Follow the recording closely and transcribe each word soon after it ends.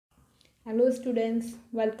Hello students,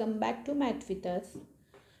 welcome back to Math with us.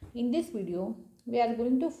 In this video, we are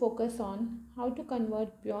going to focus on how to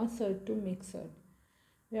convert pure surd to mixed surd.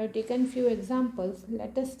 We have taken few examples.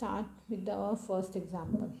 Let us start with the first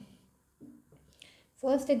example.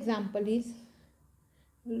 First example is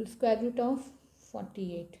square root of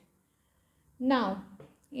 48. Now,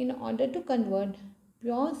 in order to convert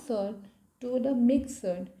pure surd to the mixed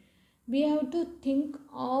surd, we have to think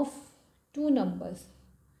of two numbers.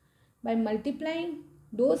 By multiplying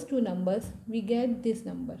those two numbers, we get this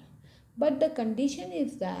number. But the condition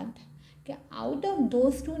is that out of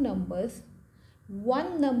those two numbers,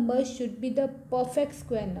 one number should be the perfect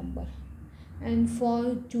square number. And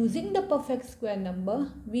for choosing the perfect square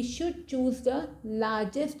number, we should choose the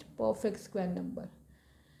largest perfect square number.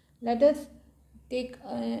 Let us take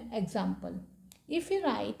an example. If we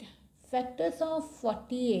write factors of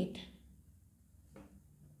 48,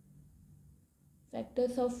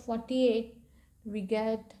 we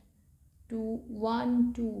get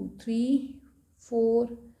 1, 2, 3, 4,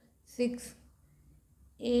 6,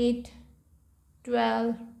 8,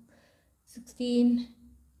 12, 16,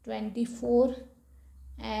 24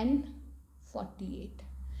 and 48.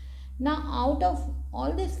 Now out of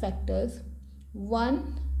all these factors,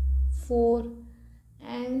 1, 4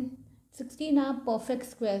 and 16 are perfect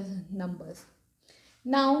square numbers.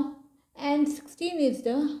 Now, and 16 is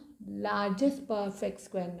the largest perfect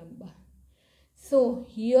square number. So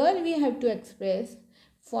here we have to express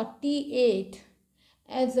 48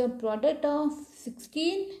 as a product of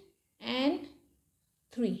 16 and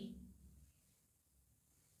 3.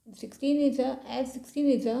 16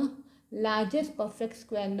 is a largest perfect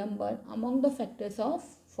square number among the factors of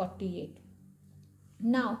 48.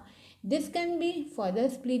 Now this can be further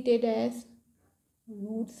splitted as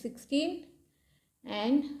root 16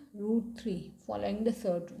 and root 3 following the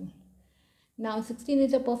third rule. Now 16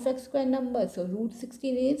 is a perfect square number, so root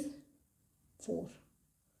 16 is 4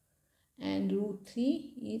 and root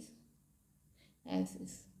 3 is as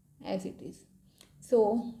it is.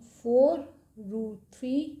 So 4 root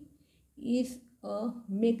 3 is a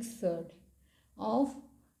mixed surd of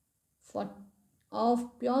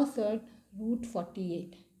pure surd root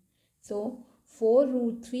 48. So 4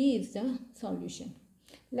 root 3 is the solution.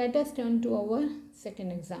 Let us turn to our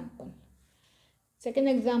second example. Second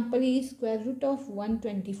example is square root of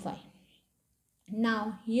 125.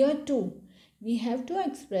 Now here too we have to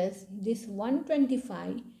express this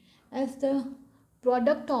 125 as the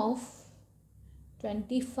product of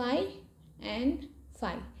 25 and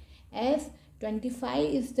 5, as 25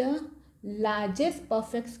 is the largest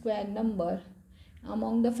perfect square number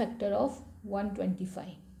among the factor of 125.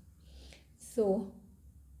 So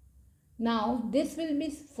now this will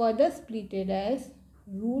be further splitted as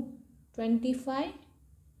root 25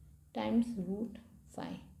 times root 5.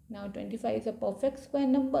 Now 25 is a perfect square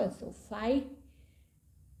number, so 5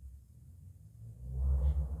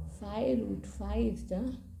 root 5 is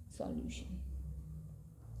the solution.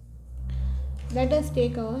 Let us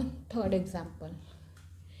take our third example.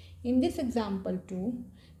 In this example too,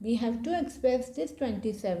 we have to express this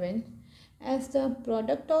 27 as the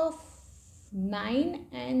product of 9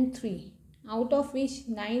 and 3, out of which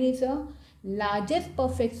 9 is a largest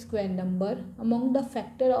perfect square number among the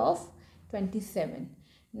factor of 27.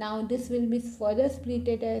 Now this will be further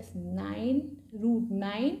splitted as root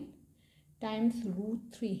 9 times root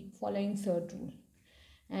 3 following third rule.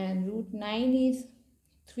 And root 9 is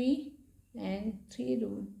 3 and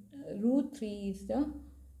root 3 is the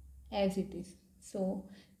as it is. So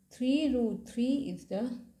 3 root 3 is the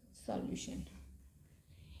solution.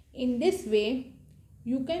 In this way,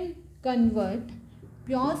 you can convert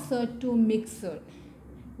pure surd to mixed surd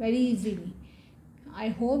very easily. I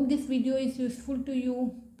hope this video is useful to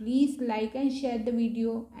you. Please like and share the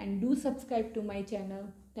video and do subscribe to my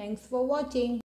channel. Thanks for watching.